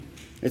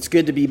It's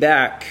good to be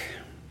back.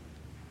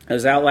 I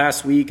was out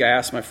last week. I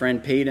asked my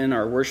friend Peyton,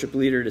 our worship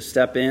leader, to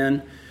step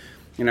in.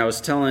 And I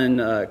was telling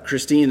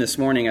Christine this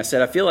morning, I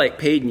said, I feel like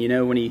Peyton,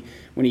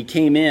 when he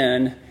came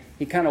in,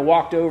 he kind of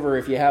walked over.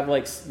 If you have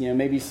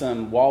maybe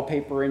some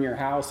wallpaper in your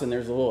house and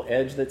there's a little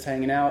edge that's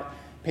hanging out,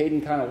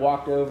 Peyton kind of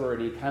walked over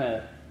and he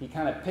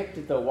kind of picked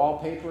at the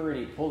wallpaper and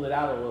he pulled it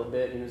out a little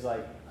bit and he was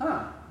like,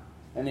 huh.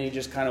 And then he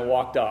just kind of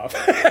walked off.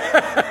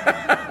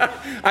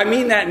 I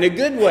mean that in a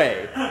good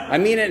way. I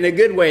mean it in a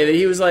good way. That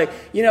he was like,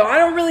 I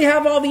don't really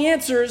have all the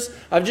answers.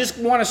 I just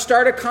want to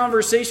start a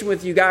conversation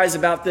with you guys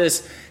about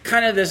this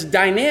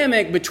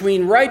dynamic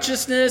between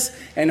righteousness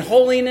and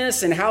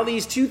holiness and how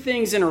these two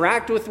things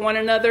interact with one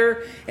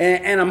another.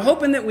 And I'm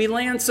hoping that we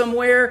land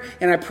somewhere.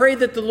 And I pray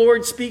that the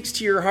Lord speaks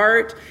to your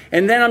heart.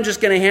 And then I'm just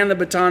going to hand the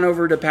baton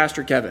over to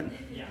Pastor Kevin.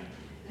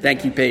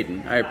 Thank you,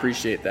 Peyton. I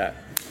appreciate that.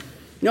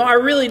 No, I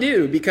really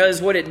do,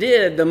 because what it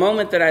did, the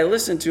moment that I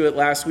listened to it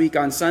last week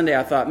on Sunday,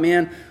 I thought,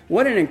 man,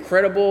 what an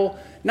incredible,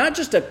 not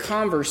just a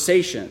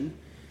conversation,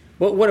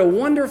 but what a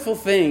wonderful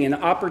thing, an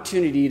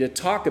opportunity to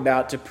talk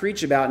about, to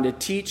preach about, and to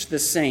teach the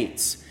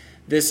saints.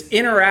 This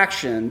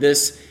interaction,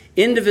 this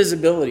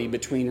indivisibility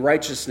between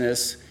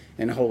righteousness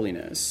and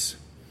holiness.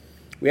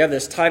 We have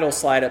this title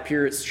slide up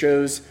here. It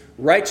shows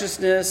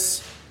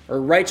righteousness,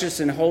 or righteous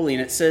and holy,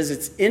 and it says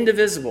it's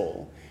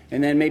indivisible.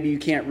 And then maybe you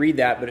can't read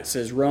that, but it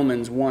says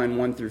Romans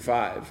 1 through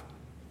 5.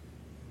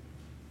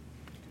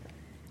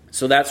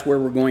 So that's where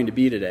we're going to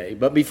be today.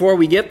 But before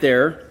we get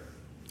there,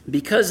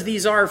 because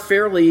these are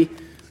fairly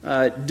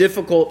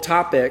difficult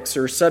topics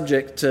or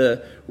subject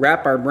to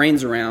wrap our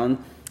brains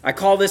around, I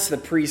call this the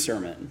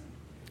pre-sermon.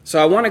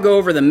 So I want to go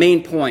over the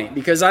main point,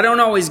 because I don't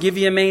always give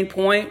you a main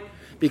point,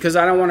 because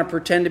I don't want to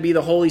pretend to be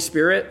the Holy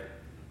Spirit.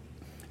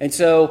 And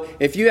so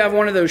if you have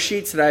one of those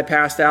sheets that I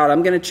passed out,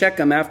 I'm going to check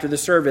them after the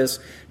service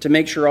to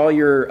make sure all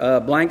your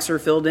blanks are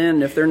filled in.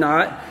 And if they're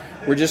not,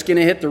 we're just going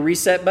to hit the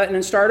reset button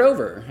and start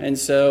over. And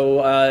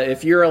so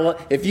if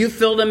you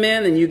filled them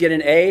in, then you get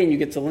an A and you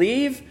get to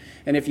leave.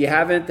 And if you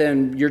haven't,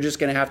 then you're just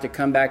going to have to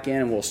come back in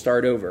and we'll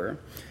start over.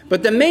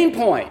 But the main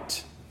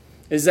point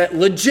is that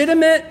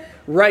legitimate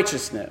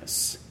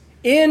righteousness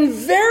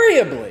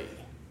invariably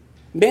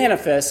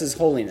manifests as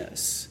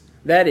holiness.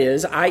 That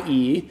is,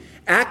 i.e.,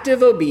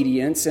 active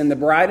obedience in the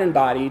bride and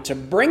body to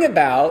bring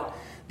about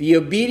the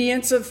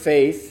obedience of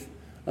faith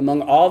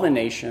among all the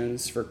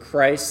nations for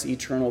Christ's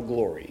eternal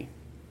glory.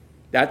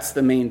 That's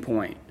the main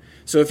point.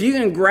 So if you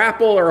can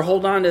grapple or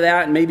hold on to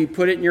that and maybe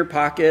put it in your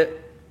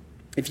pocket,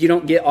 if you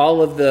don't get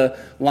all of the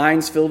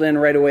lines filled in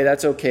right away,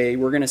 that's okay.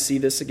 We're going to see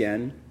this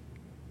again.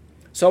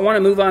 So I want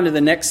to move on to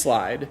the next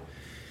slide.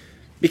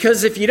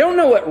 Because if you don't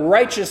know what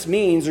righteous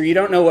means or you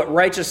don't know what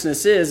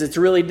righteousness is, it's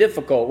really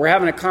difficult. We're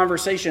having a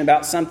conversation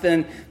about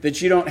something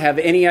that you don't have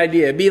any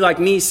idea. It'd be like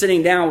me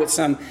sitting down with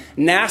some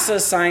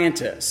NASA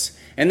scientists,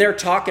 and they're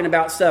talking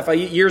about stuff.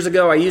 Years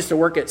ago, I used to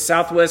work at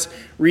Southwest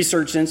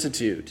Research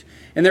Institute.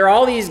 And there are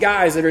all these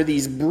guys that are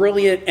these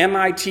brilliant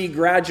MIT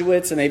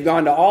graduates, and they've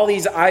gone to all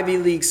these Ivy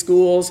League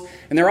schools,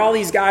 and there are all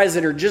these guys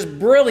that are just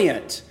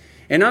brilliant.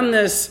 And I'm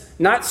this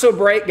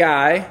not-so-bright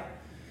guy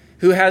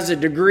who has a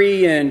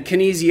degree in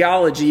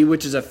kinesiology,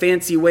 which is a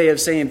fancy way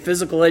of saying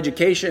physical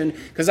education,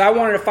 because I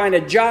wanted to find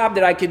a job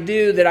that I could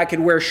do that I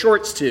could wear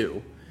shorts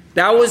to.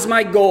 That was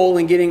my goal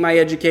in getting my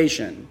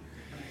education.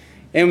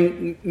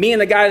 And me and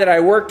the guy that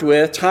I worked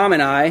with, Tom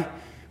and I,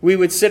 we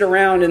would sit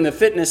around in the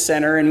fitness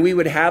center and we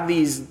would have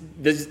these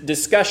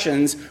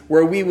discussions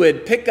where we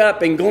would pick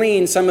up and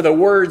glean some of the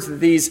words that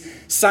these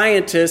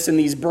scientists and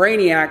these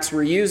brainiacs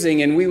were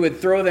using, and we would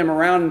throw them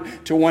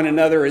around to one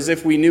another as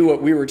if we knew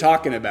what we were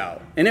talking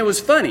about. And it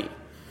was funny.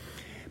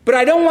 But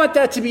I don't want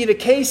that to be the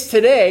case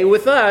today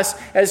with us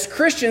as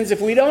Christians. If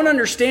we don't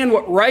understand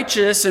what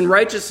righteous and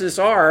righteousness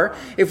are,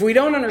 if we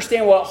don't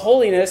understand what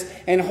holiness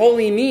and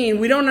holy mean,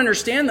 we don't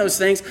understand those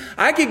things.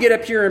 I could get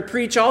up here and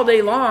preach all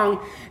day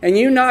long, and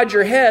you nod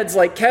your heads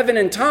like Kevin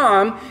and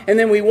Tom, and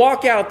then we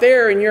walk out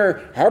there and you're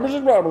blah,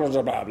 blah,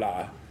 blah, blah,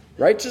 blah.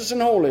 Righteous and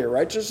holy,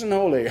 righteous and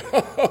holy.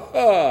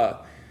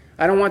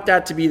 I don't want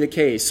that to be the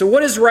case. So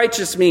what does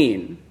righteous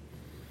mean?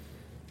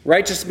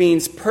 Righteous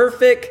means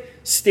perfect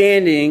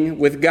standing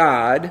with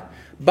God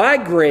by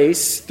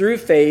grace through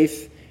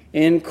faith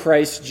in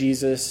Christ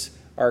Jesus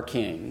our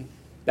King.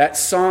 That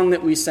song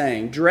that we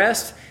sang,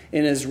 dressed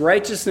in his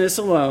righteousness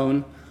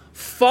alone,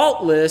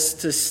 faultless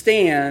to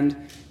stand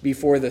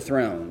before the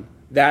throne.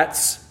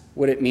 That's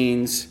what it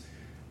means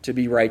to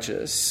be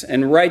righteous.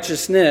 And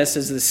righteousness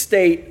is the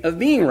state of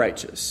being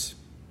righteous.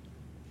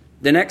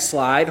 The next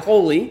slide,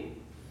 holy,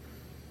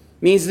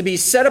 means to be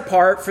set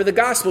apart for the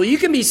gospel. You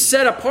can be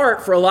set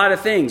apart for a lot of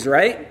things,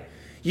 right?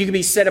 You can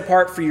be set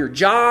apart for your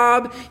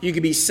job. You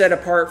can be set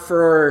apart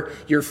for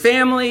your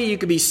family. You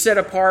can be set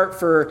apart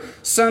for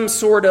some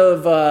sort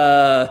of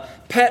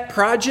pet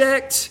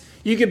project.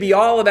 You could be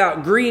all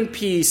about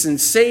Greenpeace and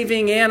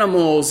saving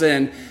animals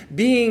and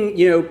being,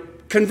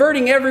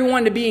 converting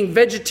everyone to being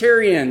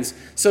vegetarians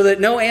so that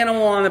no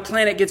animal on the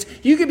planet gets...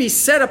 You could be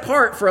set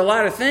apart for a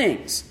lot of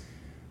things.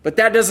 But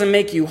that doesn't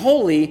make you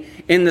holy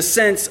in the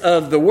sense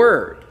of the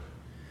word.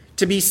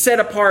 to be set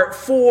apart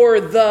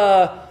for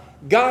the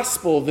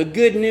gospel, the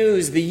good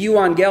news, the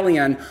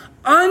euangelion,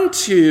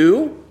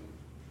 unto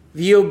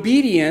the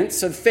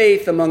obedience of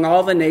faith among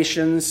all the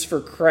nations for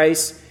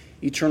Christ's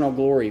eternal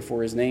glory,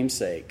 for his name's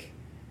sake.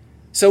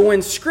 So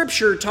when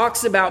Scripture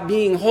talks about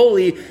being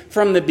holy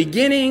from the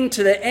beginning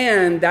to the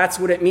end, that's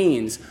what it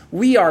means.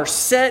 We are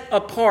set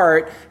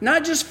apart,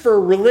 not just for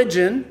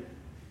religion,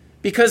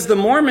 because the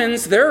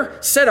Mormons, they're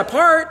set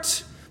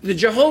apart. The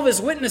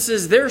Jehovah's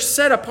Witnesses, they're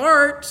set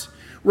apart.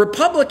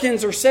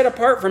 Republicans are set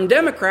apart from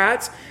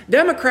Democrats.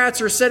 Democrats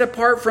are set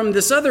apart from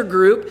this other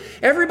group.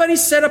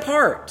 Everybody's set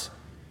apart.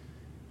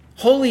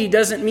 Holy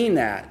doesn't mean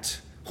that.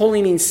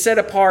 Holy means set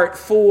apart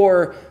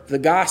for the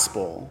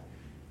gospel,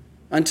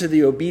 unto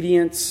the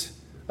obedience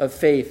of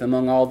faith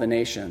among all the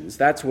nations.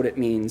 That's what it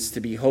means to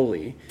be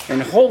holy.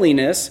 And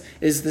holiness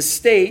is the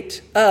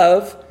state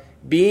of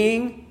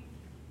being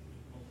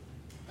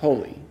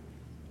holy.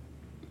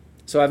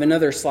 So I have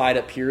another slide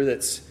up here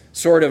that's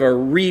sort of a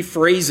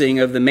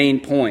rephrasing of the main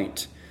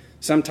point.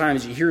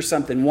 Sometimes you hear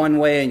something one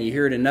way and you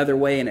hear it another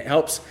way, and it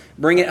helps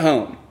bring it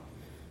home.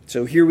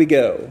 So here we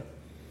go.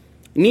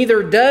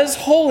 Neither does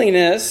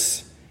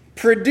holiness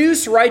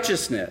produce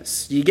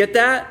righteousness. Do you get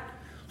that?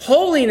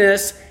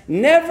 Holiness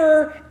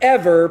never,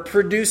 ever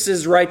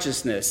produces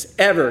righteousness.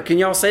 Ever. Can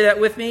y'all say that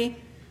with me?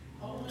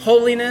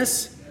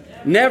 Holiness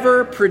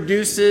never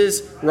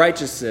produces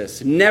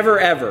righteousness. Never,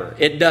 ever.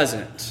 It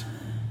doesn't.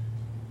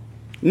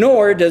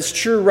 Nor does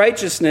true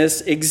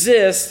righteousness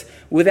exist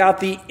without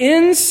the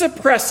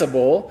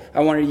insuppressible, I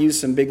want to use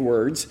some big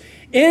words,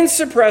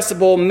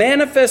 insuppressible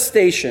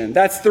manifestation.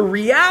 That's the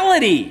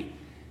reality,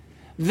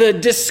 the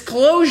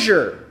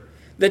disclosure,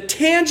 the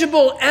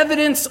tangible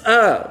evidence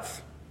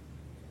of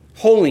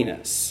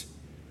holiness.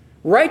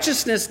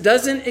 Righteousness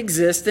doesn't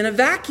exist in a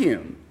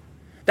vacuum.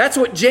 That's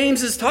what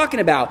James is talking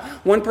about.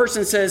 One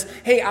person says,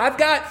 hey, I've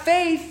got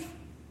faith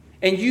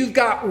and you've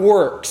got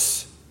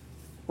works.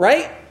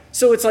 Right?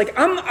 So it's like,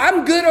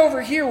 I'm good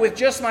over here with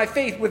just my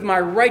faith, with my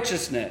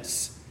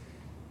righteousness.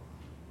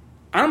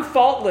 I'm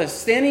faultless,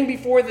 standing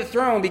before the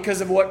throne because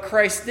of what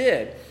Christ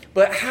did.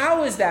 But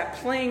how is that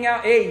playing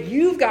out? Hey,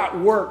 you've got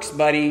works,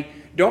 buddy.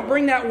 Don't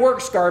bring that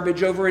works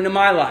garbage over into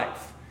my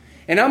life.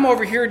 And I'm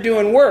over here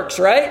doing works,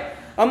 right?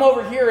 I'm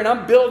over here and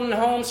I'm building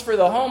homes for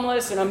the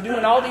homeless and I'm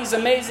doing all these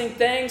amazing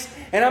things.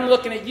 And I'm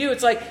looking at you.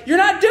 It's like, you're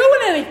not doing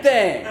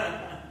anything.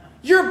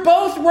 You're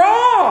both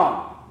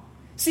wrong.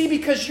 See,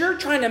 because you're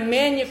trying to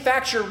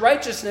manufacture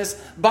righteousness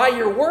by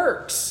your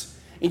works.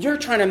 And you're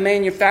trying to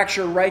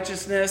manufacture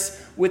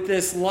righteousness with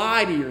this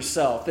lie to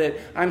yourself that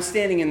I'm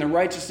standing in the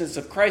righteousness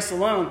of Christ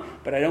alone,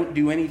 but I don't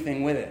do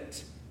anything with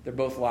it. They're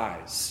both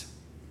lies.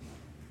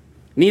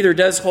 Neither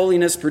does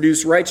holiness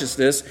produce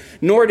righteousness,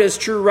 nor does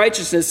true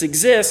righteousness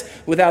exist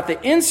without the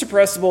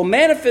insuppressible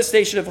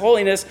manifestation of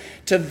holiness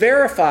to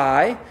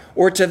verify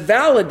or to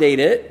validate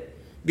it.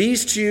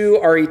 These two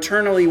are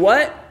eternally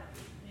what?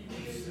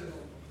 Indivisible.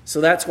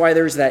 So that's why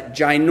there's that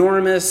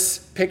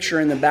ginormous picture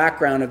in the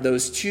background of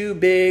those two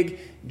big,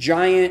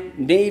 giant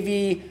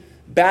Navy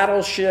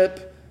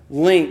battleship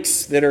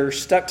links that are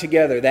stuck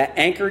together. That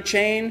anchor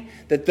chain,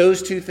 that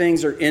those two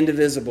things are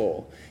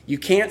indivisible. You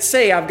can't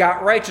say I've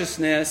got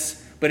righteousness,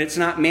 but it's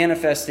not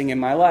manifesting in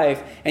my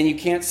life. And you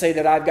can't say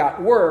that I've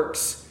got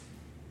works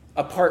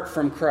apart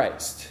from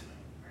Christ.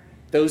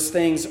 Those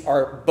things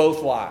are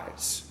both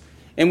lies.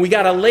 And we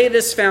got to lay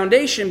this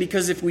foundation,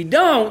 because if we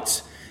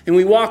don't, and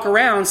we walk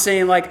around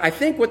saying, like, I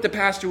think what the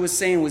pastor was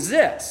saying was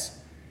this.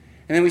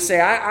 And then we say,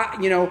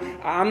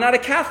 I'm not a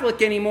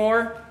Catholic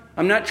anymore.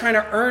 I'm not trying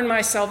to earn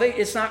my salvation.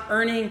 It's not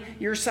earning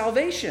your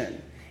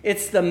salvation.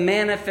 It's the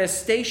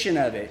manifestation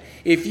of it.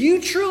 If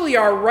you truly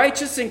are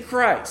righteous in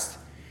Christ,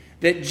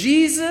 that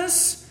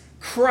Jesus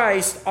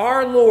Christ,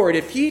 our Lord,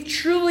 if he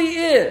truly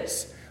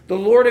is the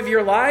Lord of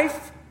your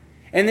life,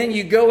 and then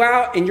you go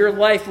out and your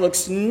life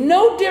looks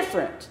no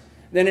different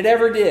than it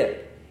ever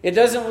did. It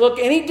doesn't look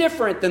any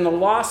different than the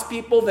lost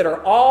people that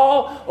are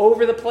all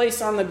over the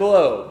place on the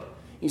globe.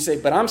 You say,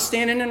 but I'm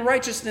standing in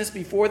righteousness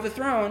before the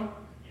throne.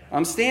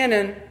 I'm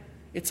standing.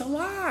 It's a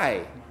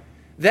lie.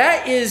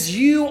 That is,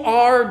 you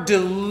are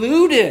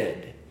deluded.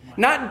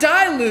 Not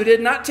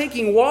diluted, not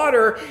taking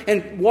water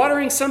and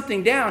watering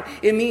something down.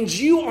 It means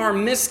you are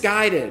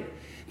misguided.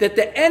 That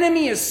the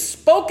enemy has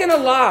spoken a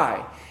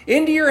lie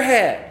into your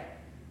head.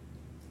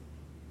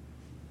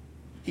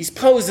 He's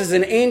posed as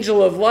an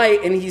angel of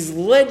light and he's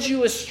led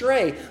you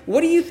astray. What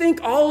do you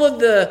think all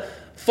of the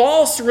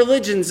false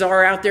religions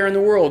are out there in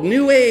the world?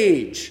 New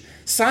Age,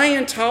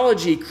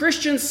 Scientology,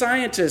 Christian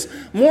Scientists,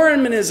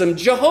 Mormonism,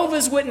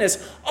 Jehovah's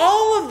Witness,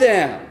 all of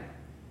them.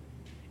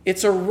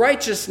 It's a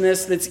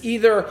righteousness that's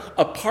either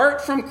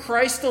apart from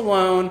Christ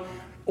alone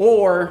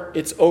or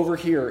it's over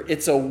here.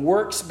 It's a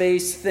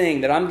works-based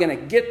thing that I'm going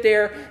to get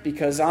there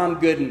because I'm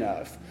good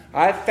enough.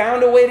 I've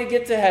found a way to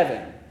get to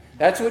heaven.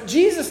 That's what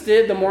Jesus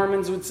did, the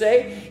Mormons would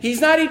say. He's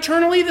not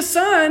eternally the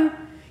Son.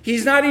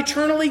 He's not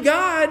eternally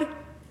God.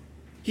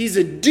 He's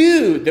a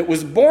dude that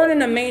was born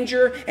in a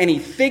manger and he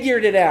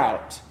figured it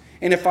out.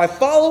 And if I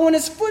follow in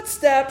his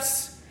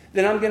footsteps,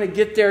 then I'm going to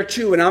get there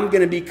too, and I'm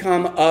going to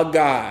become a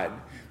God.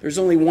 There's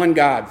only one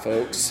God,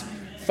 folks.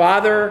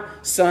 Father,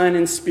 Son,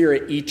 and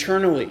Spirit,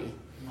 eternally.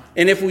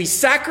 And if we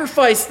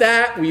sacrifice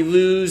that, we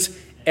lose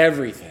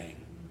everything.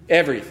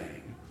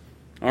 Everything.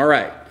 All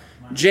right.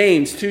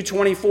 James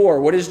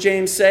 2:24. What does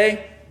James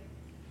say?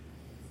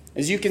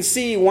 As you can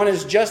see, one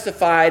is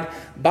justified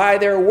by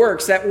their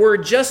works. That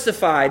word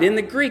justified, in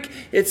the Greek,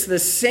 it's the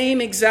same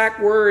exact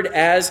word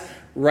as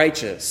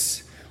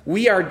righteous.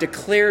 We are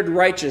declared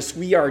righteous.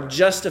 We are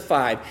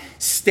justified.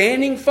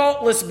 Standing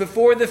faultless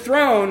before the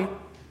throne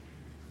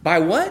by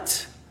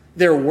what?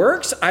 Their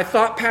works? I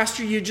thought,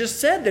 Pastor, you just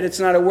said that it's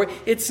not a work.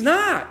 It's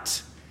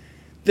not.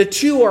 The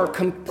two are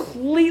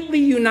completely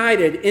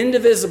united,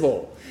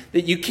 indivisible.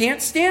 That you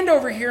can't stand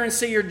over here and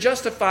say you're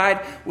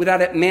justified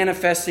without it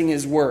manifesting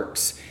as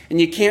works.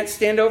 And you can't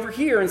stand over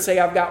here and say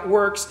I've got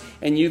works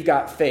and you've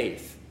got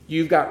faith.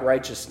 You've got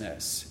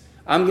righteousness.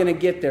 I'm going to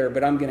get there,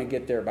 but I'm going to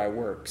get there by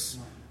works.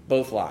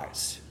 Both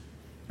lies.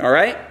 All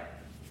right?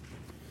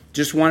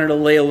 Just wanted to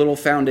lay a little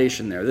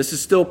foundation there. This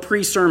is still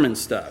pre-sermon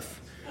stuff.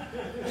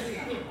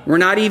 We're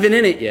not even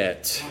in it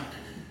yet.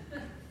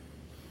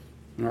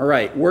 All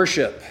right,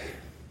 worship.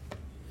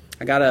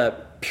 I got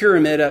a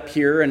pyramid up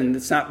here, and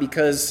it's not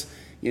because,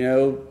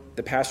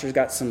 the pastor's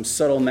got some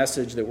subtle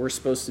message that we're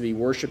supposed to be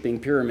worshiping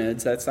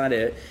pyramids. That's not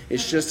it.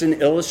 It's just an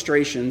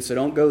illustration, so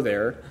don't go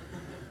there.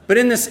 But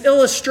in this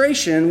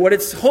illustration, what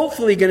it's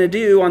hopefully going to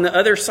do on the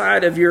other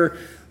side of your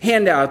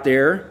handout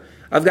there,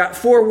 I've got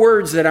 4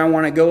 words that I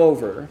want to go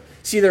over.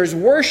 See, there's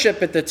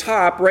worship at the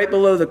top, right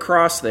below the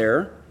cross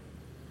there.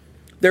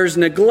 There's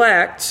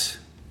neglect.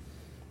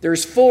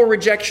 There's full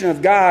rejection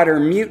of God or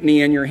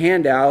mutiny in your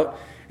handout.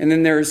 And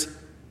then there's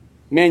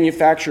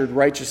manufactured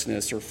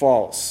righteousness or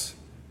false.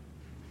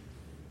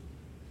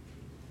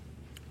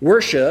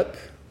 Worship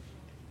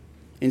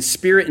in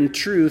spirit and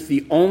truth,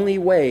 the only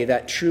way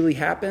that truly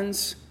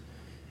happens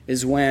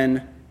is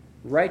when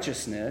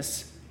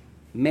righteousness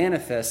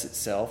manifests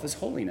itself as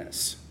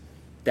holiness.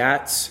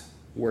 That's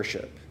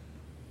worship.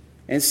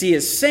 And see,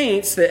 as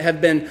saints that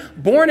have been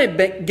born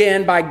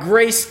again by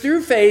grace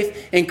through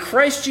faith in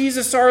Christ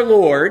Jesus our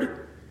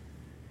Lord,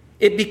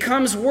 it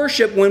becomes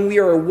worship when we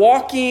are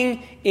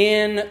walking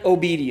in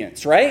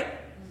obedience, right?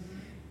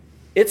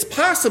 It's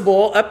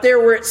possible up there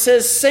where it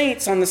says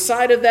saints on the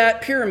side of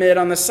that pyramid,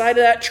 on the side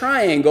of that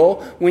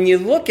triangle, when you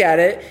look at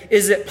it,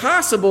 is it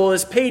possible,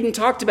 as Peyton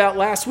talked about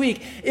last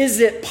week, is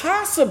it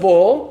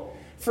possible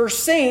for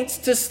saints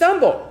to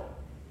stumble?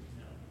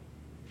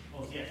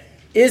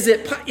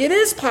 It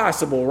is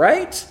possible,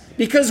 right?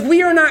 Because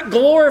we are not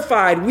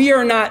glorified. We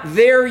are not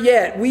there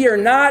yet. We are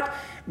not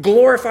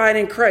glorified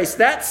in Christ.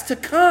 That's to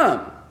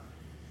come.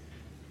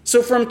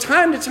 So from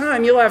time to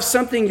time, you'll have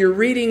something you're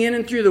reading in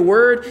and through the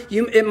Word.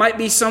 It might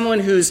be someone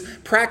who's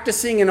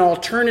practicing an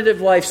alternative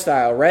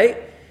lifestyle,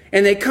 right?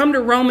 And they come to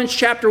Romans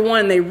chapter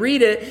 1, they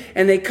read it,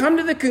 and they come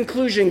to the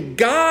conclusion,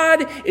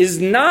 God is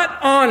not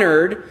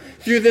honored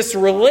through this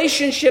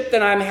relationship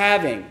that I'm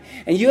having.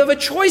 And you have a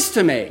choice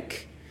to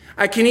make.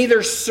 I can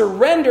either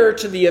surrender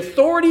to the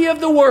authority of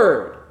the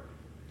Word,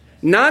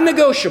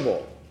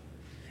 non-negotiable.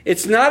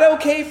 It's not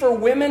okay for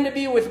women to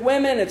be with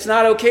women. It's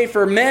not okay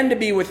for men to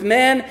be with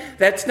men.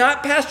 That's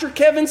not Pastor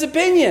Kevin's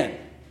opinion.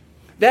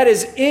 That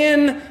is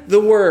in the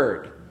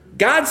Word.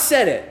 God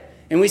said it.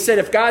 And we said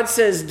if God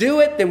says do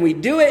it, then we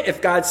do it.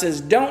 If God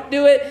says don't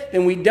do it,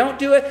 then we don't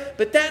do it.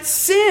 But that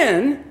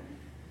sin,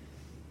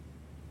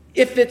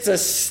 if it's a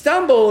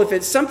stumble, if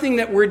it's something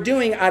that we're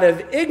doing out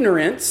of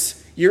ignorance,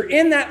 you're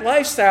in that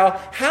lifestyle,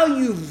 how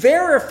you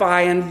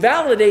verify and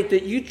validate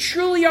that you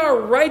truly are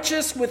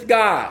righteous with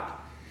God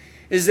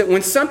is that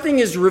when something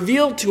is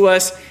revealed to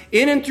us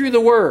in and through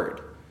the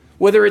Word,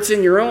 whether it's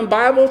in your own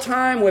Bible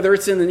time, whether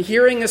it's in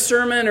hearing a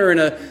sermon or in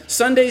a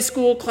Sunday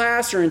school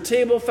class or in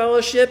table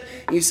fellowship,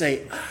 you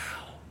say,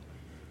 oh,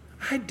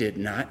 I did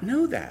not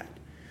know that.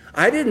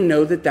 I didn't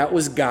know that that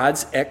was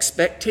God's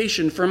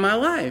expectation for my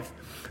life,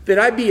 that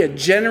I be a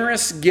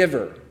generous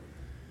giver.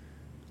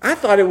 I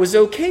thought it was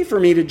okay for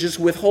me to just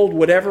withhold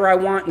whatever I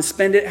want and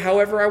spend it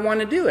however I want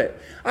to do it.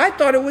 I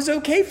thought it was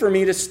okay for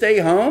me to stay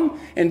home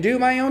and do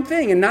my own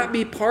thing and not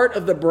be part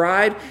of the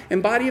bride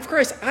and body of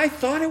Christ. I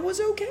thought it was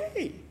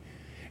okay.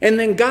 And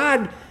then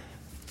God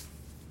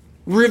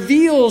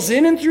reveals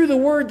in and through the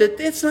Word that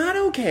it's not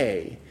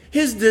okay.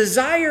 His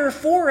desire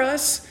for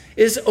us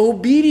is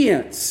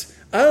obedience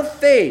of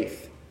faith.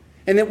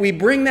 And that we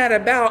bring that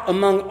about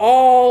among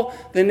all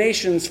the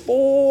nations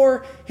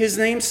for His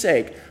name's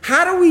sake.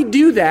 How do we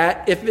do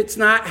that if it's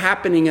not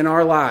happening in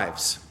our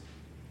lives?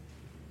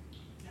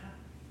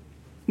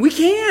 We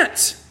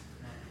can't.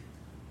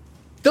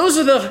 Those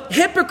are the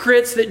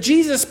hypocrites that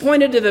Jesus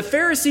pointed to the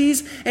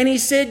Pharisees, and He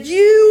said,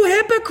 you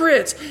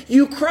hypocrites,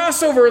 you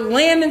cross over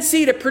land and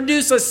sea to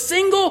produce a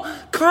single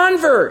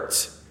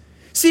convert.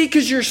 See,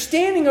 because you're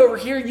standing over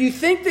here, you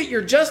think that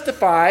you're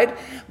justified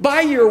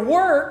by your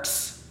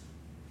works.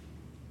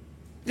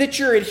 that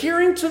you're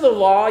adhering to the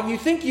law, you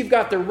think you've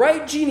got the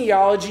right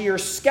genealogy, you're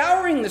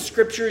scouring the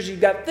scriptures, you've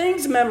got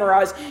things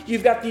memorized,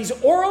 you've got these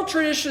oral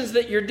traditions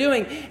that you're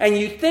doing, and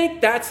you think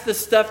that's the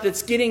stuff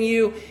that's getting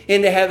you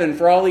into heaven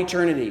for all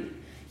eternity.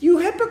 You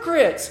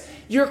hypocrites!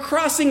 You're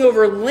crossing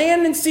over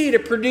land and sea to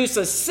produce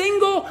a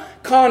single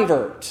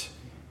convert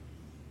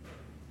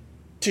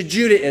to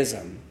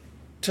Judaism,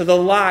 to the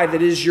lie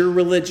that is your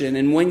religion.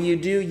 And when you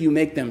do, you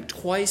make them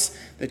twice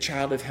the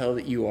child of hell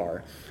that you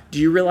are. Do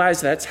you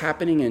realize that's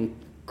happening in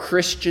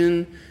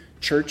Christian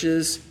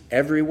churches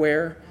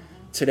everywhere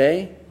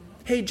today?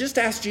 Hey, just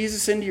ask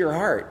Jesus into your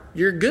heart.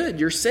 You're good.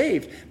 You're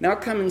saved. Now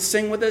come and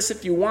sing with us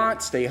if you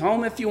want. Stay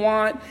home if you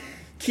want.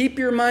 Keep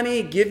your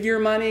money. Give your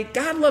money.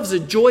 God loves a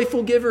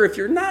joyful giver. If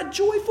you're not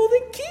joyful,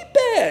 then keep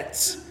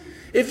it.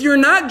 If you're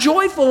not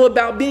joyful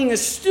about being a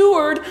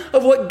steward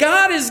of what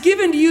God has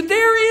given to you,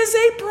 there is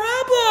a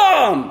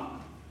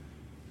problem.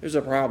 There's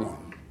a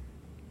problem.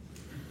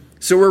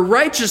 So where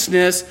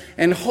righteousness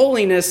and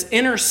holiness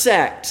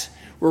intersect,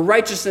 where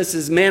righteousness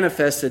is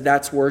manifested,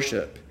 that's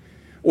worship.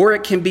 Or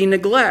it can be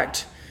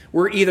neglect.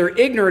 We're either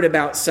ignorant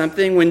about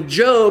something. When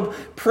Job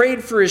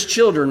prayed for his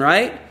children,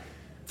 right?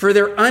 For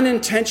their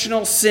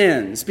unintentional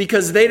sins,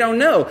 because they don't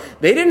know.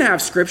 They didn't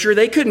have scripture.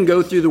 They couldn't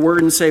go through the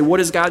word and say, what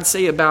does God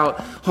say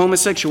about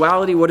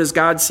homosexuality? What does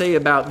God say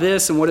about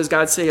this? And what does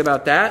God say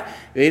about that?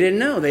 They didn't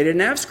know. They didn't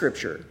have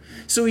scripture.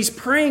 So he's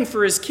praying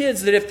for his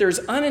kids that if there's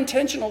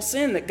unintentional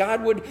sin, that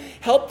God would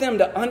help them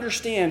to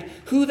understand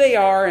who they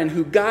are and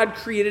who God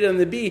created them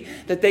to be,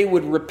 that they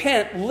would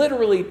repent,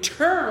 literally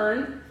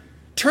turn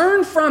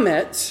from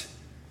it,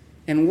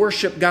 and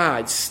worship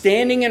God,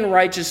 standing in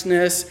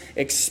righteousness,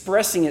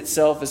 expressing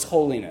itself as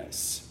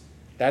holiness.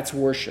 That's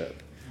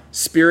worship,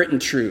 spirit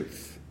and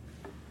truth.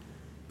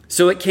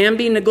 So it can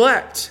be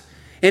neglect.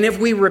 And if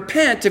we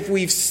repent, if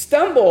we've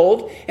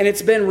stumbled and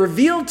it's been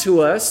revealed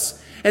to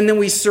us, and then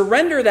we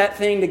surrender that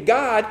thing to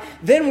God,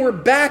 then we're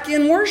back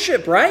in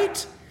worship,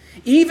 right?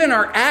 Even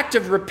our act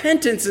of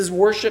repentance is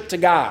worship to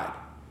God.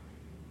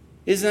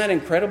 Isn't that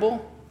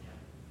incredible?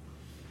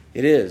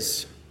 It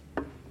is.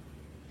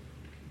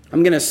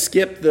 I'm going to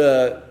skip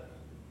the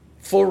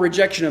full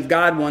rejection of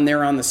God one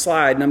there on the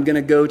slide, and I'm going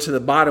to go to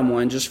the bottom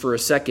one just for a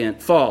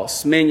second.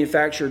 False,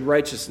 manufactured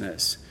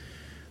righteousness.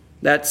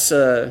 That's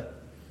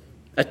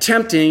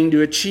attempting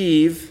to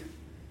achieve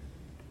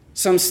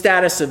some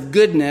status of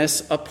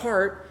goodness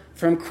apart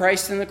from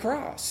Christ and the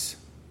cross.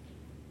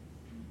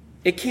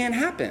 It can't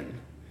happen.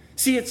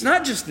 See, it's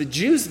not just the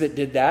Jews that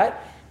did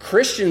that.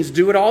 Christians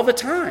do it all the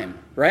time,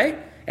 right?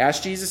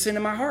 Ask Jesus into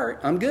my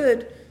heart. I'm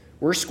good.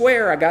 We're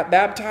square. I got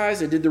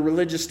baptized. I did the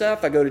religious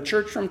stuff. I go to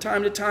church from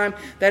time to time.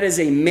 That is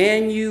a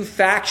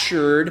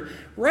manufactured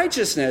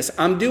righteousness.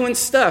 I'm doing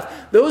stuff.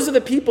 Those are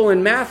the people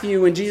in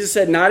Matthew when Jesus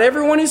said, not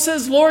everyone who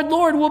says, Lord,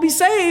 Lord, will be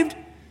saved.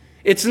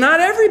 It's not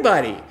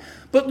everybody.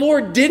 But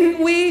Lord,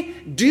 didn't we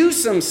do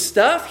some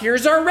stuff?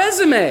 Here's our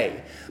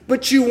resume.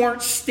 But you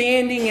weren't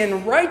standing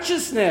in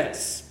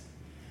righteousness.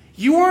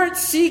 You weren't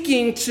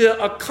seeking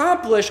to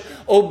accomplish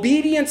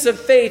obedience of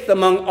faith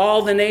among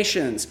all the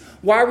nations.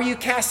 Why were you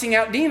casting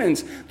out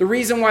demons? The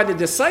reason why the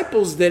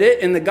disciples did it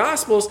in the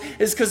Gospels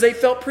is because they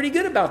felt pretty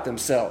good about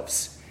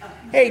themselves.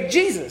 Hey,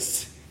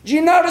 Jesus, did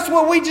you notice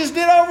what we just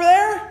did over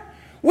there?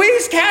 We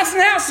was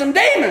casting out some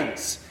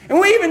demons. And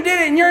we even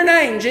did it in your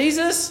name,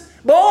 Jesus.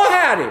 Boy,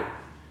 howdy.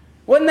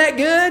 Wasn't that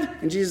good?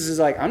 And Jesus is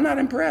like, I'm not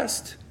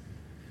impressed.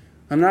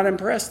 I'm not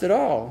impressed at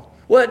all.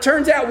 Well, it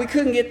turns out we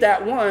couldn't get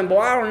that one. Boy,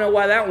 I don't know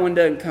why that one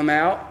doesn't come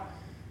out.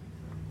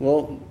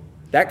 Well,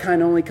 that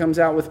kind only comes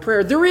out with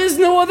prayer. There is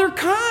no other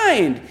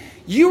kind.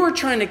 You were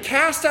trying to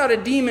cast out a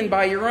demon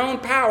by your own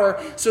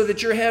power so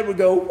that your head would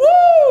go,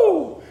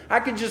 woo! I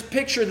could just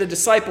picture the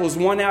disciples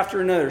one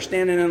after another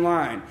standing in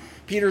line.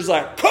 Peter's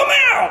like, come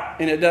out!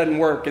 And it doesn't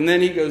work. And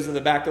then he goes to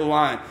the back of the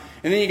line.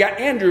 And then you got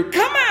Andrew,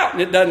 come out!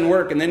 And it doesn't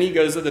work. And then he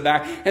goes to the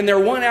back. And they're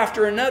one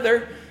after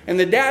another. And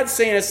the dad's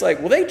saying, it's like,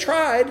 well, they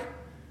tried,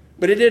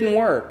 but it didn't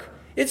work.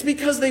 It's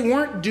because they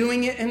weren't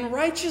doing it in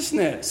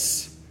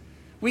righteousness.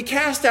 We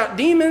cast out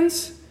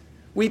demons.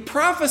 We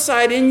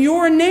prophesied in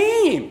your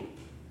name.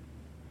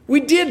 We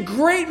did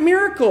great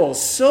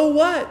miracles. So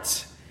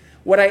what?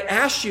 What I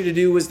asked you to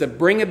do was to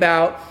bring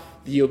about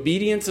the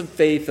obedience of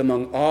faith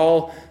among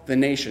all the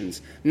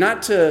nations.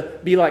 Not to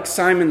be like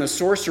Simon the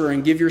sorcerer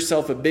and give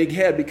yourself a big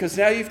head because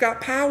now you've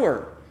got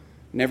power.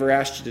 Never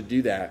asked you to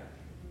do that.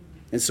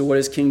 And so what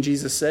does King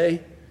Jesus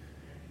say?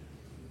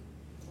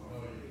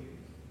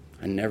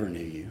 I never knew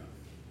you.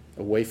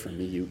 Away from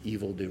me, you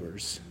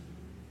evildoers.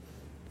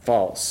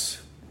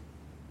 False.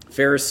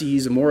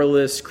 Pharisees,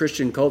 moralists,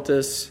 Christian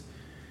cultists.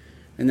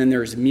 And then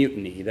there's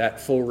mutiny, that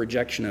full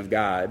rejection of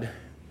God.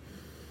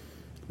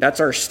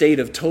 That's our state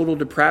of total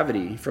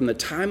depravity from the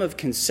time of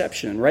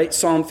conception, right?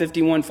 Psalm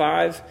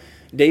 51:5.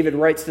 David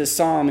writes this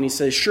psalm and he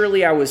says,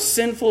 surely I was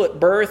sinful at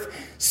birth,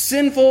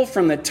 sinful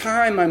from the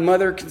time my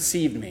mother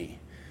conceived me.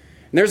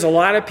 And there's a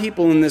lot of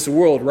people in this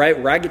world, right,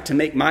 where I get to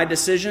make my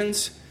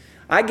decisions.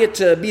 I get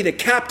to be the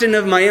captain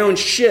of my own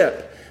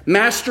ship,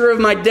 master of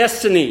my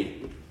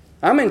destiny.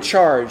 I'm in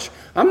charge.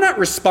 I'm not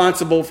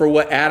responsible for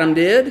what Adam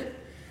did.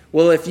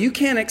 Well, if you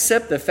can't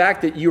accept the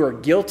fact that you are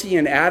guilty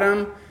in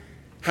Adam,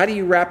 how do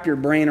you wrap your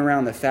brain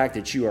around the fact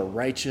that you are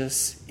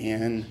righteous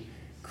in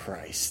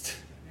Christ?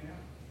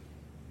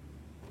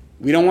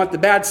 We don't want the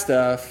bad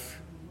stuff.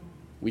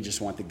 We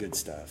just want the good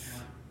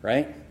stuff,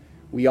 right?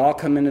 We all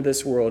come into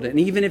this world, and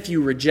even if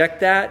you reject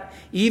that,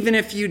 even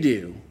if you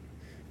do,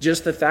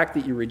 just the fact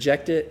that you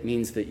reject it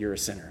means that you're a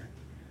sinner.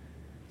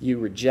 You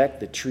reject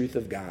the truth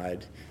of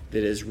God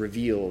that is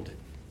revealed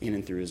in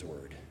and through His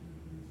Word.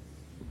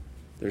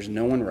 There's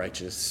no one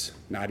righteous,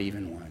 not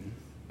even one.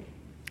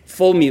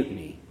 Full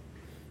mutiny.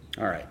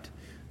 All right.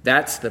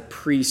 That's the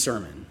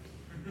pre-sermon.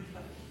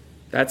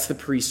 That's the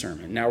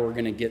pre-sermon. Now we're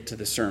going to get to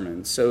the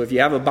sermon. So if you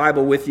have a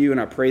Bible with you,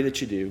 and I pray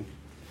that you do,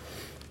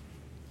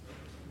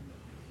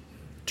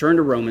 turn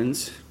to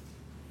Romans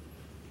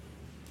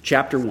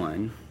chapter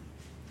 1.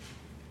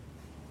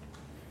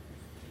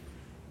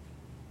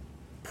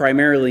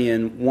 Primarily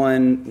in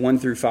 1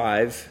 through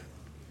 5,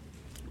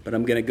 but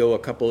I'm going to go a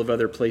couple of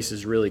other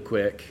places really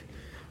quick.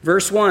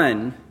 Verse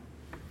 1,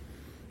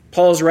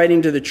 Paul's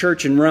writing to the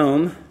church in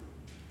Rome,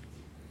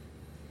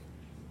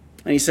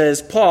 and he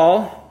says,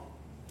 Paul,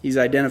 he's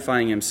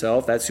identifying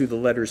himself, that's who the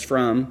letter's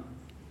from,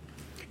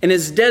 and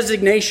his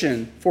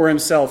designation for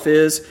himself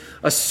is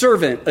a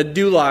servant, a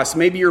doulos.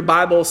 Maybe your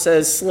Bible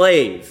says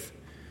slave.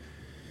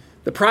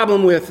 The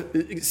problem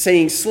with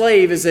saying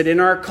slave is that in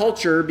our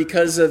culture,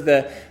 because of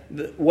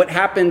what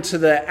happened to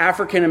the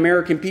African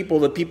American people,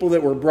 the people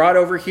that were brought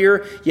over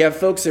here, you have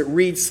folks that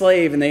read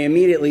slave and they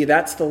immediately,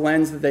 that's the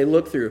lens that they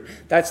look through.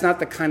 That's not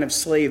the kind of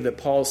slave that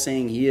Paul's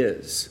saying he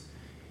is.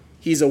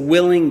 He's a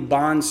willing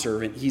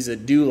bondservant. He's a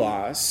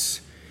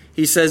doulos.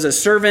 He says a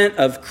servant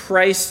of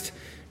Christ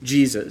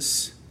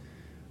Jesus.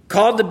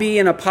 Called to be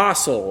an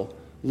apostle,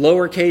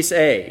 lowercase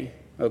a,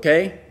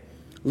 okay?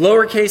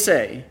 Lowercase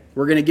a.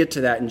 We're going to get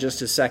to that in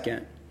just a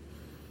second.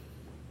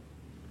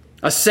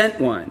 A sent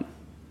one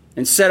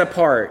and set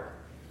apart.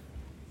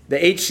 The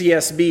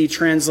HCSB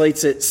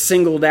translates it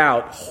singled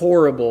out.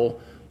 Horrible,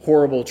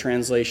 horrible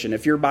translation.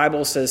 If your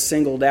Bible says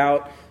singled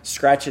out,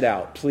 scratch it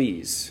out,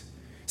 please.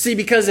 See,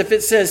 because if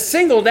it says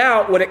singled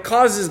out, what it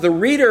causes the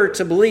reader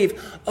to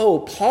believe, oh,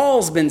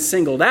 Paul's been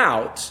singled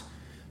out,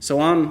 so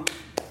I'm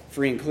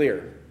free and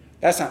clear.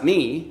 That's not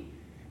me.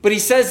 But he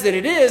says that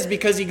it is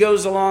because he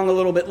goes along a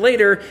little bit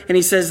later and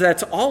he says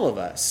that's all of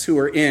us who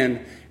are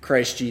in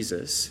Christ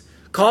Jesus.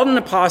 Called an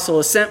apostle,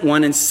 a sent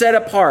one, and set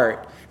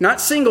apart. Not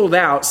singled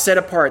out, set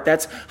apart.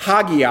 That's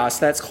hagios,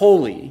 that's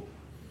holy.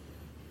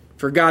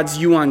 For God's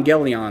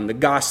euangelion, the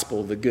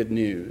gospel, the good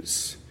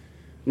news.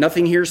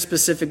 Nothing here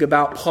specific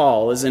about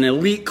Paul as an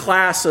elite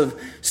class of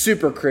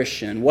super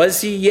Christian.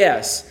 Was he?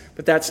 Yes.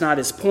 But that's not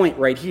his point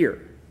right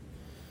here.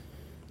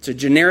 It's a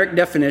generic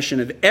definition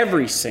of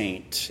every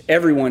saint,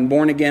 everyone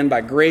born again by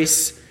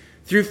grace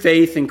through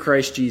faith in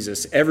Christ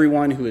Jesus,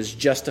 everyone who is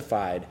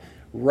justified,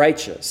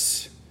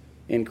 righteous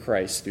in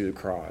Christ through the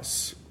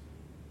cross.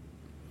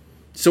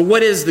 So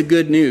what is the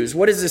good news?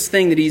 What is this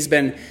thing that he's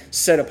been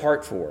set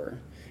apart for?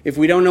 If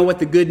we don't know what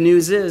the good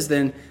news is,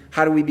 then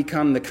how do we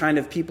become the kind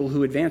of people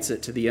who advance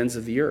it to the ends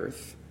of the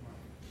earth?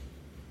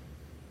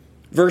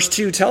 Verse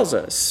 2 tells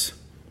us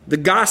the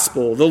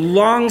gospel, the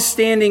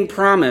long-standing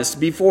promise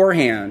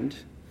beforehand.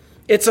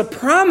 It's a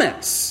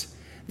promise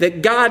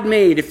that God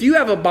made. If you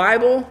have a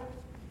Bible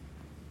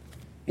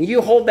and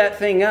you hold that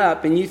thing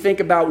up and you think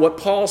about what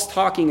Paul's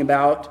talking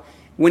about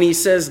when he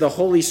says the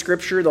Holy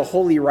Scripture, the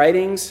Holy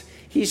Writings,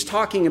 he's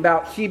talking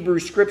about Hebrew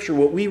Scripture,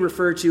 what we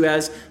refer to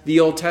as the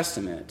Old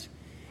Testament.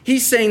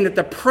 He's saying that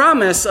the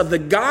promise of the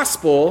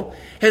gospel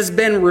has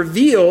been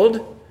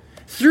revealed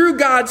through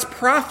God's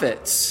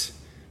prophets,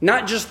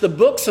 not just the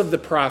books of the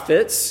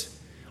prophets,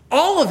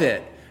 all of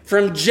it.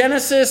 From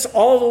Genesis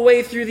all the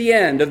way through the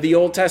end of the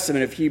Old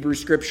Testament of Hebrew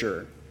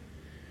Scripture.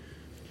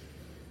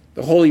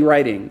 The Holy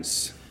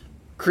Writings.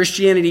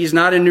 Christianity is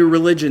not a new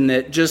religion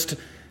that just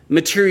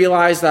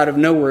materialized out of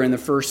nowhere in the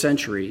first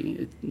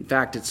century. In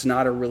fact, it's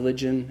not a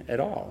religion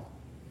at all.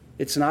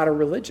 It's not a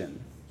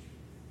religion.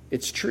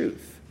 It's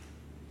truth.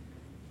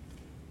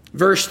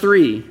 Verse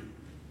 3,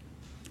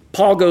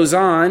 Paul goes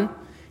on.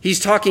 He's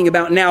talking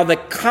about now the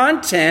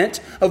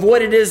content of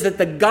what it is that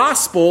the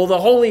gospel, the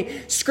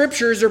Holy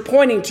Scriptures are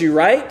pointing to,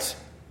 right?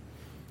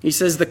 He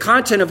says the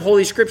content of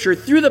Holy Scripture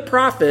through the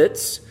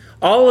prophets,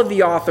 all of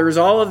the authors,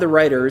 all of the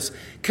writers,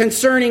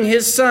 concerning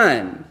his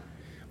Son.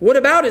 What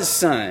about his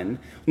Son?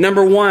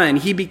 Number one,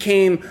 he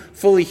became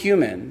fully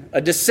human,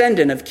 a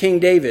descendant of King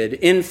David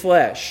in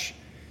flesh,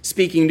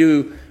 speaking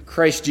to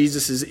Christ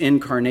Jesus'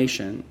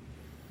 incarnation.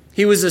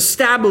 He was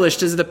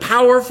established as the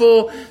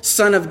powerful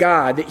Son of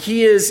God, that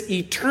he is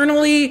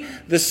eternally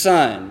the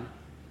Son,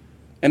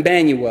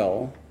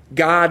 Emmanuel,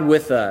 God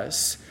with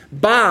us,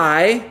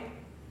 by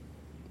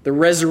the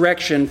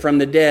resurrection from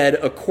the dead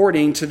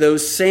according to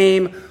those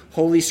same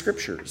Holy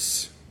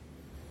Scriptures,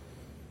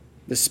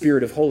 the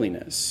Spirit of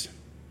holiness.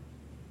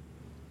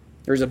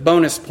 There's a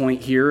bonus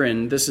point here,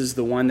 and this is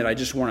the one that I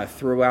just want to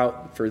throw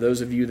out for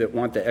those of you that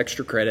want the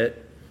extra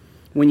credit.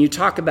 When you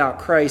talk about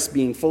Christ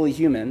being fully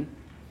human,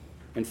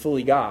 and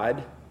fully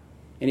God.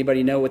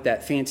 Anybody know what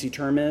that fancy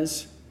term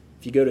is?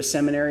 If you go to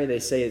seminary, they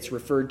say it's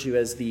referred to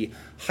as the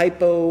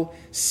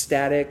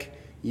hypostatic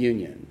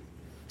union.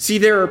 See,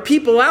 there are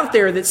people out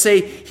there that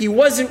say he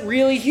wasn't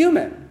really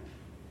human.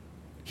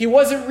 He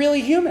wasn't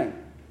really human.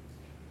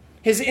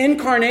 His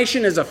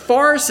incarnation is a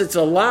farce. It's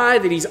a lie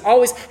that he's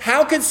always...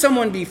 How could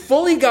someone be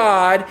fully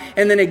God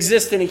and then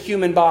exist in a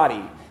human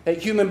body? That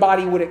human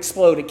body would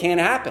explode. It can't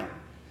happen.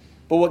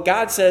 But what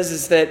God says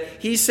is that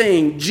he's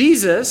saying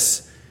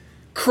Jesus,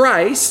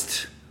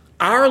 Christ,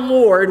 our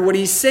Lord, what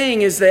he's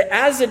saying is that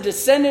as a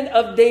descendant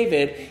of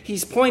David,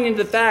 he's pointing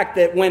to the fact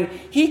that when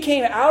he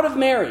came out of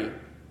Mary,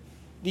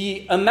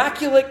 the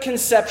immaculate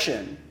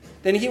conception,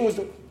 then he was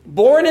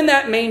born in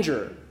that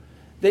manger,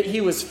 that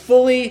he was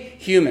fully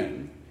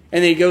human.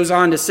 And then he goes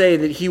on to say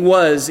that he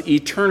was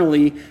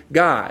eternally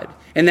God.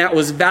 And that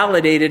was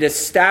validated,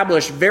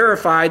 established,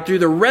 verified through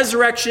the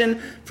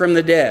resurrection from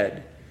the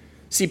dead.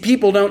 See,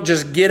 people don't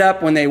just get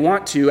up when they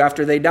want to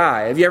after they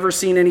die. Have you ever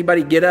seen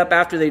anybody get up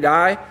after they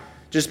die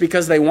just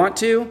because they want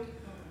to?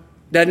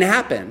 Doesn't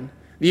happen.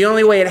 The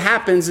only way it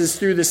happens is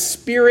through the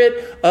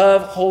Spirit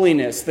of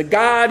holiness, the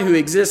God who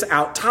exists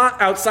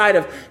outside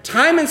of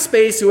time and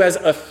space, who has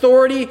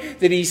authority,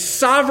 that he's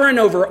sovereign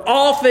over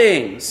all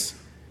things.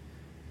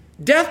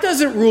 Death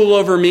doesn't rule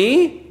over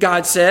me,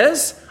 God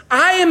says.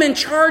 I am in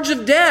charge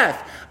of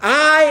death.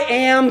 I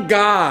am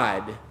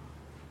God.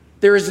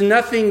 There is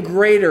nothing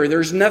greater.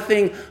 There's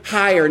nothing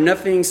higher,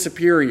 nothing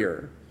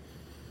superior.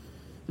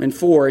 And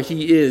 4,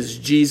 he is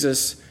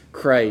Jesus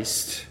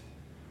Christ.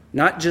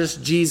 Not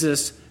just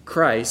Jesus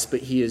Christ,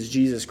 but he is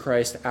Jesus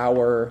Christ,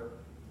 our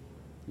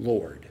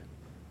Lord.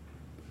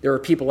 There are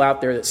people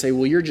out there that say,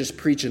 well, you're just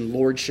preaching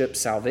lordship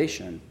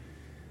salvation.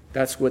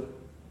 That's what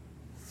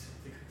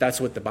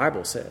the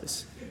Bible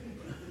says.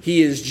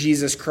 He is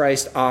Jesus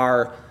Christ,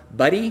 our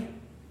buddy.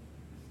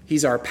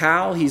 He's our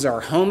pal. He's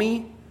our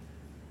homie.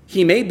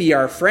 He may be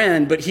our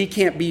friend, but he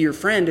can't be your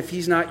friend if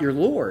he's not your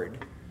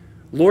Lord.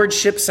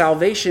 Lordship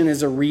salvation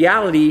is a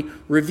reality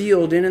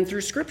revealed in and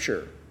through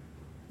Scripture.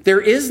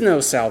 There is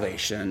no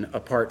salvation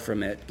apart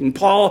from it. And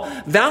Paul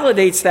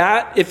validates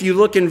that. If you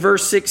look in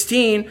verse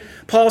 16,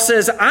 Paul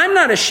says, I'm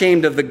not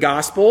ashamed of the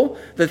gospel,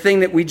 the thing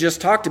that we just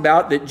talked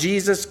about, that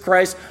Jesus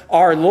Christ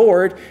our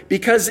Lord,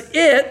 because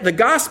the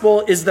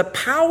gospel, is the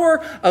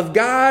power of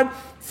God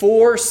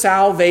for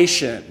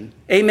salvation.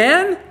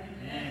 Amen?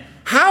 Amen.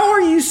 How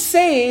are you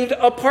saved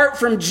apart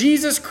from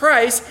Jesus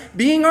Christ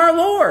being our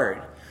Lord?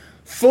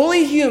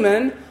 Fully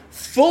human,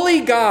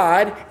 fully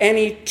God, and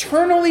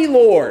eternally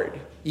Lord.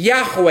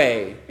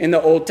 Yahweh in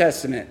the Old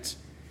Testament.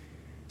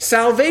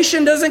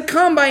 Salvation doesn't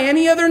come by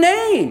any other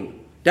name,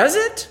 does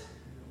it?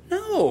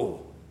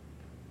 No.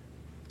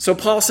 So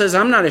Paul says,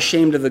 I'm not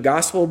ashamed of the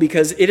gospel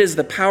because it is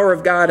the power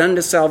of God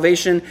unto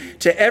salvation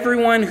to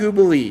everyone who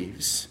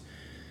believes.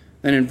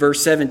 Then in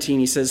verse 17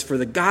 he says, for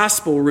the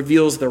gospel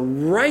reveals the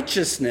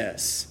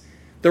righteousness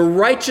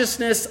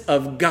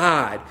of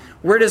God.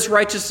 Where does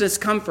righteousness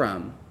come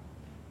from?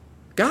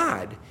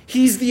 God.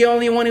 He's the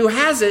only one who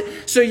has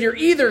it. So you're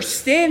either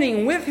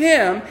standing with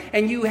him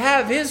and you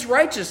have his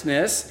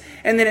righteousness,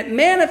 and then it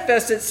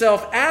manifests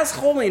itself as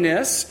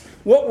holiness.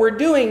 What we're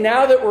doing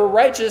now that we're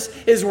righteous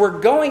is we're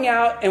going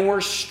out and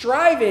we're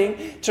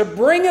striving to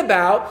bring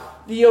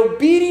about the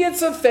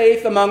obedience of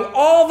faith among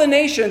all the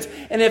nations.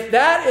 And if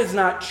that is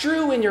not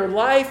true in your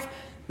life,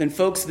 then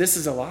folks, this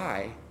is a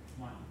lie.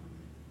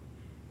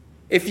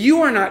 If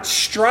you are not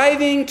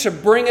striving to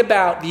bring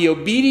about the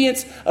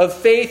obedience of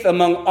faith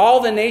among all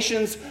the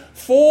nations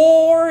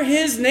for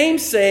his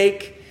name's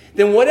sake,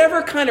 then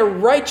whatever kind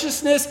of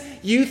righteousness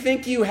you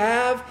think you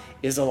have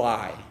is a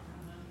lie.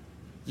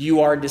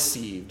 You are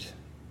deceived.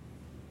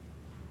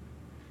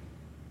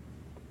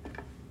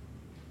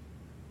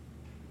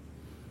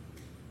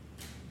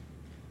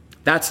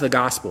 That's the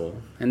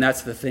gospel, and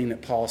that's the thing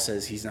that Paul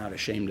says he's not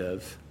ashamed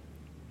of.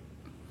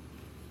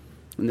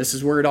 And this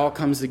is where it all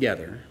comes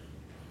together.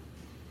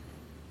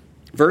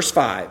 Verse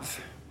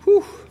 5.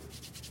 Whew.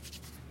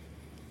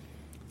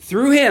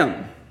 Through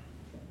him.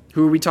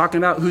 Who are we talking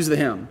about? Who's the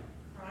him?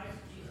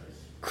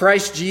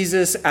 Christ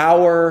Jesus,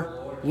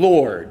 our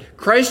Lord.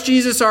 Christ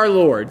Jesus, our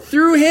Lord.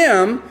 Through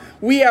him,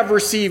 we have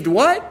received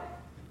what?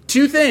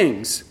 2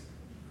 things.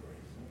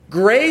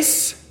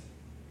 Grace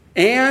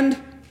and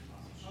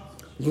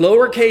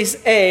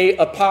lowercase a,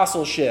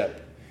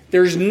 apostleship.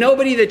 There's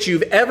nobody that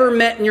you've ever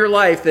met in your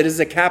life that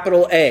is a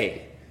capital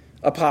A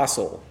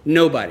apostle.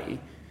 Nobody.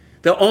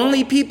 The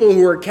only people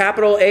who are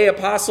capital A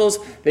apostles,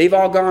 they've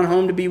all gone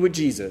home to be with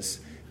Jesus.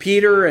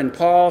 Peter and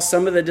Paul,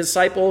 some of the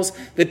disciples,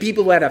 the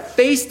people who had a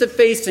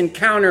face-to-face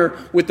encounter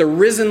with the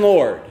risen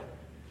Lord.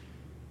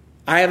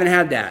 I haven't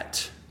had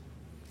that.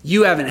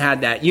 You haven't had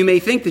that. You may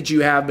think that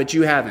you have, but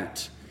you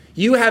haven't.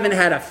 You haven't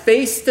had a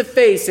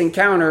face-to-face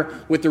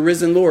encounter with the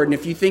risen Lord. And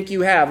if you think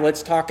you have,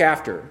 let's talk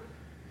after.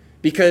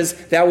 Because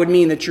that would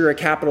mean that you're a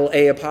capital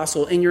A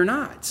apostle, and you're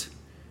not.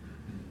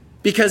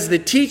 Because the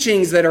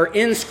teachings that are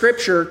in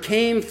Scripture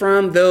came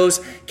from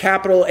those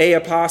capital A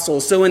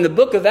apostles. So in the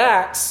book of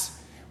Acts,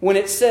 when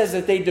it says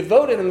that they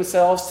devoted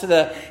themselves to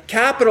the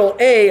capital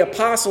A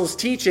apostles'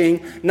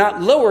 teaching, not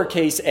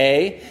lowercase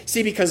a.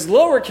 See, because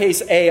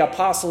lowercase a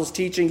apostles'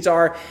 teachings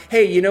are,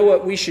 hey, you know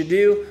what we should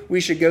do?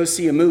 We should go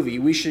see a movie.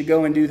 We should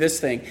go and do this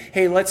thing.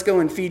 Hey, let's go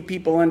and feed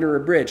people under a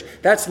bridge.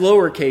 That's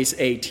lowercase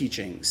a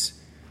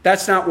teachings.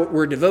 That's not what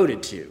we're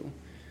devoted to.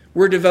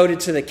 We're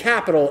devoted to the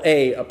capital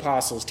A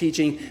apostles'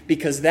 teaching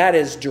because that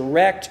is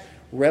direct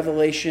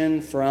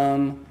revelation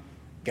from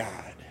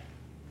God.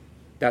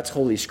 That's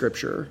Holy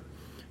Scripture.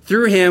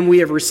 Through him we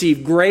have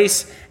received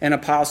grace and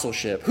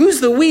apostleship.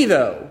 Who's the we,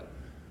 though?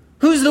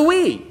 Who's the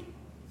we?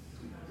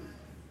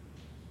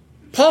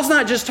 Paul's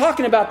not just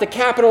talking about the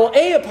capital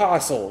A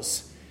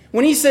apostles.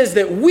 When he says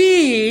that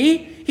we,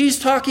 he's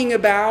talking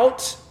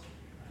about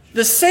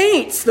the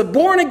saints, the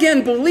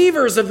born-again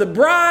believers of the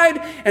bride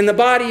and the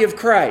body of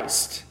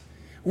Christ.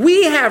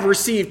 We have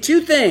received two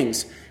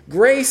things,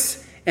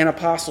 grace and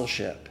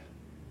apostleship.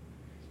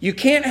 You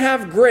can't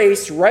have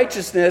grace,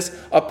 righteousness,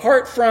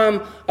 apart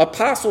from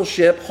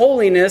apostleship,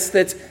 holiness,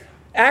 that's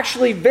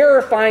actually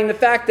verifying the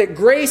fact that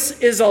grace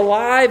is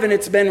alive and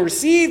it's been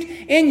received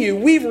in you.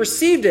 We've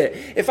received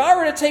it. If I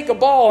were to take a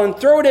ball and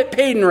throw it at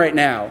Peyton right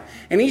now,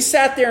 and he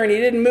sat there and he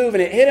didn't move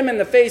and it hit him in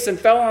the face and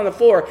fell on the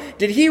floor,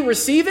 did he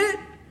receive it?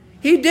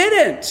 He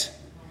didn't.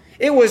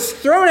 It was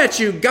thrown at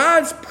you.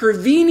 God's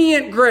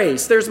prevenient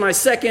grace. There's my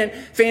second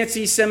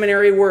fancy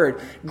seminary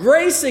word.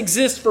 Grace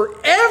exists for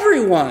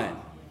everyone.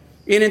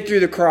 In and through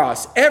the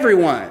cross.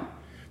 Everyone.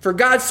 For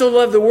God so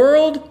loved the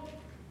world,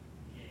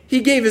 he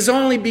gave his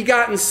only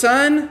begotten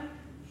Son,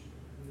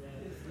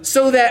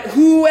 so that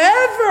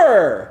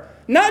whoever,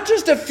 not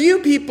just a few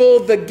people,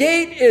 the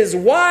gate is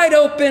wide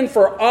open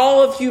for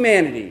all of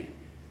humanity.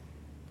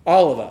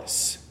 All of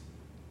us.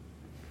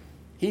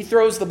 He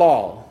throws the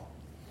ball,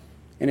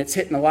 and it's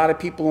hitting a lot of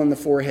people in the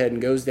forehead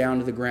and goes down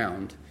to the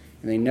ground,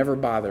 and they never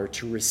bother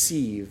to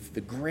receive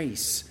the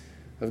grace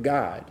of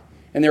God.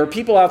 And there are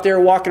people out there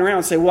walking around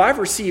and say, well, I've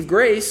received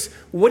grace.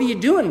 What are you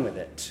doing with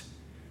it?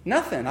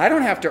 Nothing. I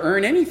don't have to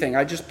earn anything.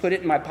 I just put it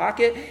in my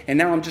pocket, and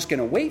now I'm just going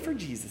to wait for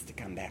Jesus to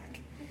come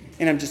back.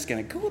 And I'm just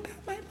going to go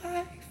about my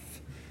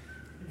life.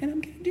 And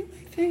I'm going to do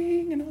my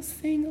thing, and I'll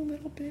sing a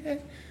little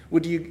bit.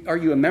 Are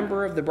you a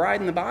member of the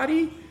bride and the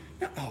body?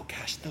 No. Oh,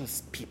 gosh,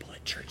 those people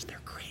at church, they're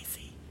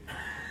crazy.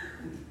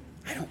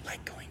 I don't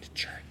like going to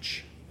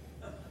church.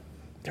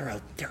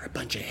 They're a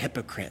bunch of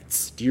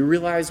hypocrites. Do you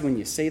realize when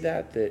you say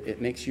that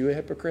it makes you a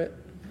hypocrite?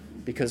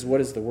 Because what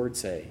does the word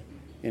say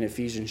in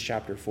Ephesians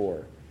chapter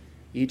 4?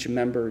 Each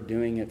member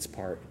doing its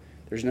part.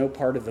 There's no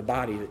part of the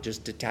body that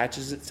just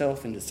detaches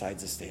itself and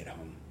decides to stay at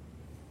home.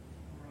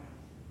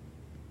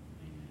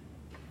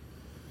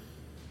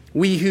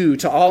 We who,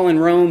 to all in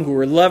Rome who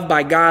are loved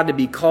by God to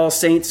be called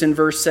saints in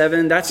verse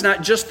 7, that's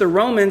not just the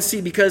Romans.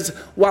 See, because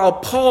while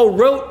Paul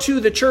wrote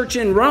to the church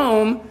in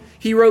Rome,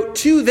 he wrote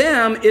to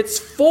them, it's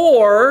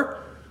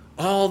for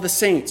all the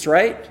saints,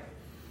 right?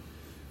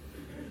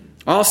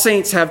 All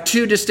saints have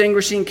two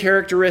distinguishing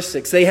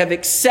characteristics. They have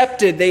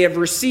accepted, they have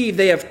received,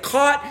 they have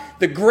caught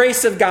the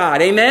grace of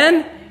God.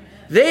 Amen?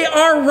 They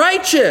are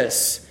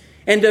righteous.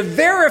 And to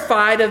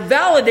verify, to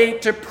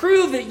validate, to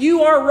prove that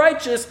you are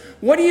righteous,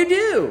 what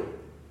do?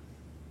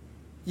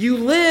 You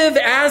live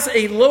as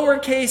a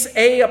lowercase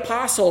a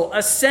apostle,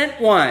 a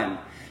sent one.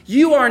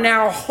 You are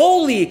now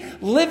holy,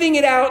 living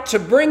it out to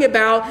bring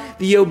about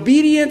the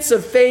obedience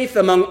of faith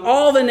among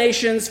all the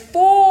nations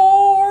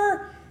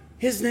for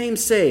his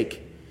name's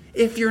sake.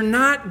 If you're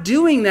not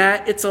doing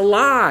that, it's a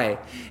lie.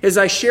 As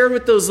I shared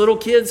with those little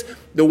kids,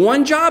 the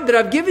one job that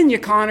I've given you,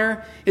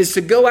 Connor, is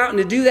to go out and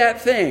to do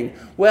that thing.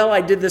 Well,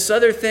 I did this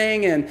other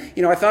thing, and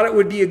I thought it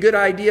would be a good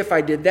idea if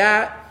I did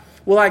that.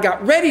 Well, I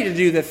got ready to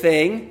do the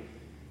thing.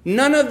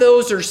 None of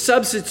those are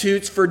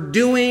substitutes for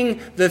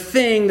doing the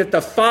thing that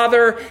the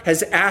Father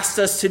has asked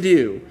us to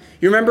do.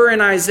 You remember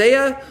in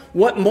Isaiah,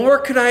 what more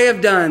could I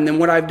have done than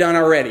what I've done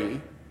already?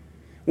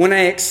 When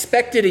I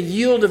expected a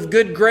yield of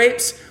good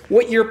grapes,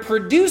 what you're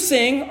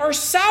producing are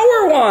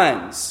sour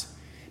ones.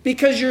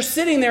 Because you're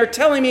sitting there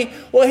telling me,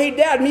 well, hey,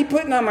 Dad, me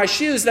putting on my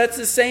shoes, that's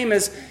the same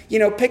as,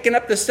 picking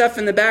up the stuff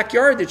in the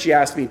backyard that you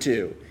asked me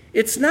to.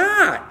 It's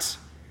not.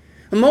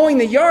 Mowing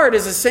the yard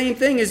is the same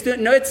thing as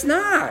doing, no, it's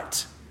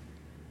not.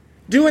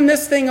 Doing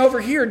this thing over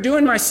here,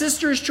 doing my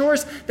sister's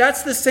chores,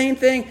 that's the same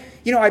thing.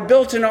 I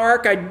built an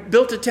ark, I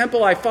built a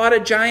temple, I fought a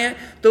giant.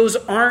 Those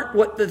aren't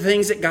what the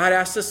things that God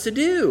asked us to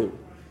do.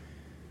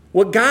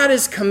 What God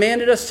has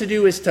commanded us to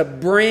do is to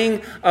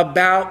bring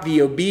about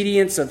the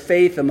obedience of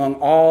faith among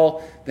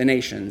all the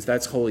nations.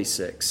 That's Holy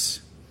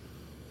 6.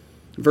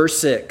 Verse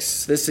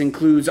 6, this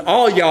includes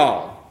all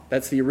y'all.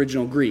 That's the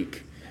original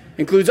Greek.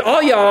 Includes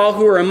all y'all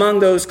who are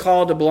among those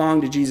called to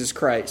belong to Jesus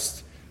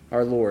Christ,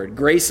 our Lord.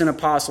 Grace and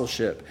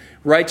apostleship,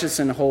 righteous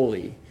and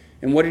holy.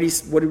 And what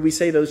did we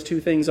say those two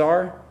things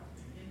are?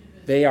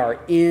 They are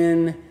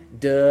indivisible.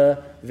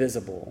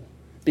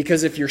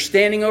 Because if you're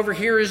standing over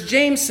here, as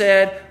James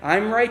said,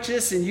 I'm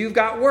righteous and you've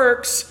got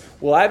works.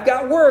 Well, I've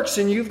got works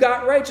and you've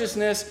got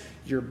righteousness.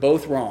 You're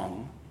both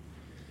wrong.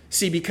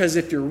 See, because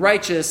if you're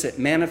righteous, it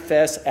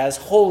manifests as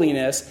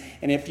holiness.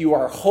 And if you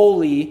are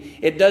holy,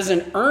 it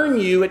doesn't earn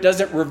you. It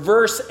doesn't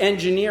reverse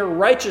engineer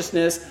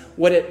righteousness.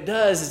 What it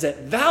does is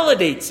it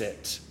validates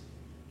it.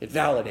 It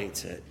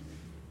validates it.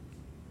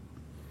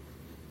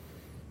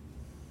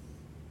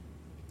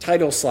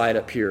 Title slide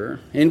up here.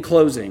 In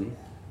closing,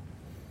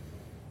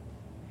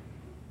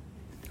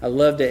 I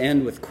love to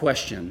end with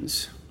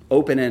questions,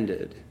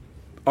 open-ended.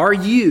 Are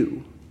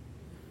you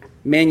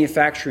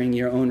manufacturing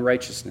your own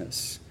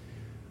righteousness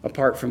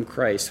apart from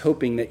Christ,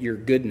 hoping that your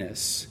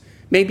goodness,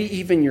 maybe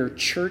even your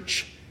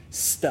church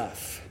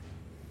stuff,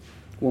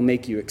 will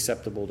make you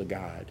acceptable to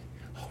God?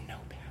 Oh no,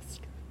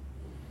 Pastor.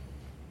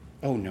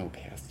 Oh no,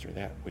 Pastor,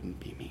 that wouldn't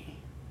be me.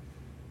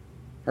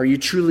 Are you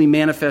truly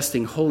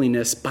manifesting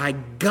holiness by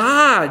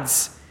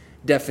God's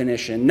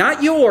definition?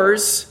 Not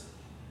yours,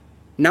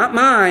 not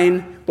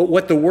mine, but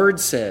what the Word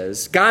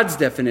says. God's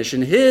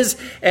definition, His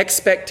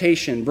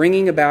expectation,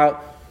 bringing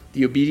about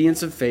the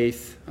obedience of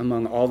faith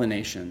among all the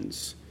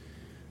nations,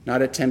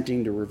 not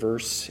attempting to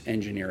reverse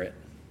engineer it.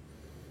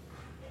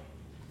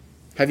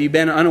 Have you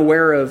been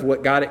unaware of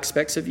what God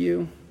expects of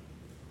you?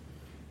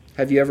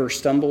 Have you ever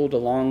stumbled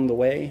along the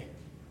way?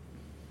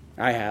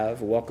 I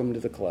have. Welcome to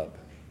the club.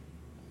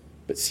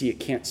 But see, it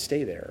can't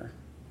stay there.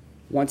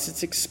 Once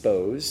it's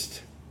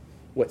exposed,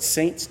 what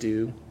saints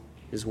do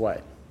is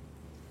what?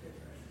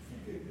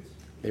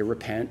 They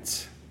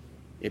repent,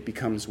 it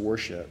becomes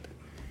worship,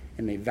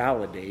 and they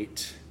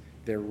validate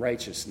their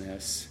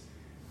righteousness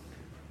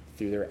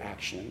through their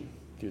action,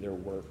 through their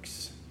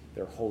works,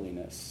 their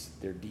holiness,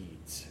 their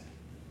deeds.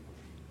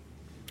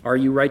 Are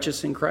you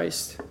righteous in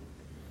Christ?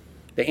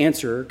 The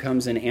answer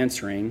comes in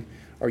answering,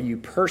 are you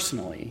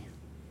personally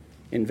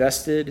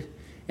invested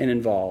and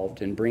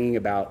involved in bringing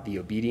about the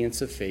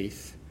obedience of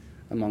faith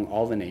among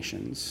all the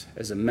nations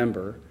as a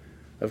member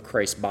of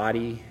Christ's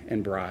body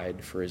and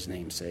bride for His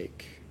name's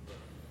sake?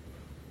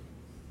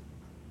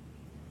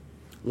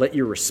 Let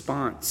your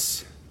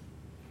response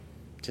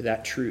to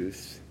that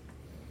truth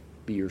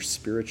be your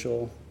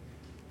spiritual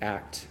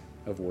act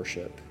of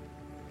worship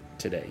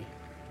today.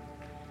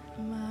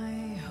 My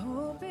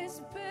hope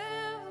is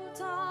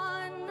built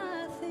on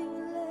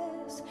nothing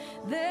less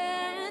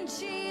than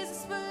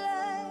Jesus'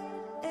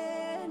 blood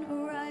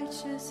and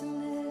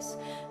righteousness.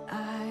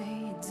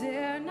 I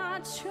dare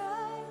not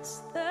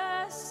trust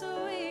the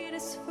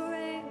sweetest fruit.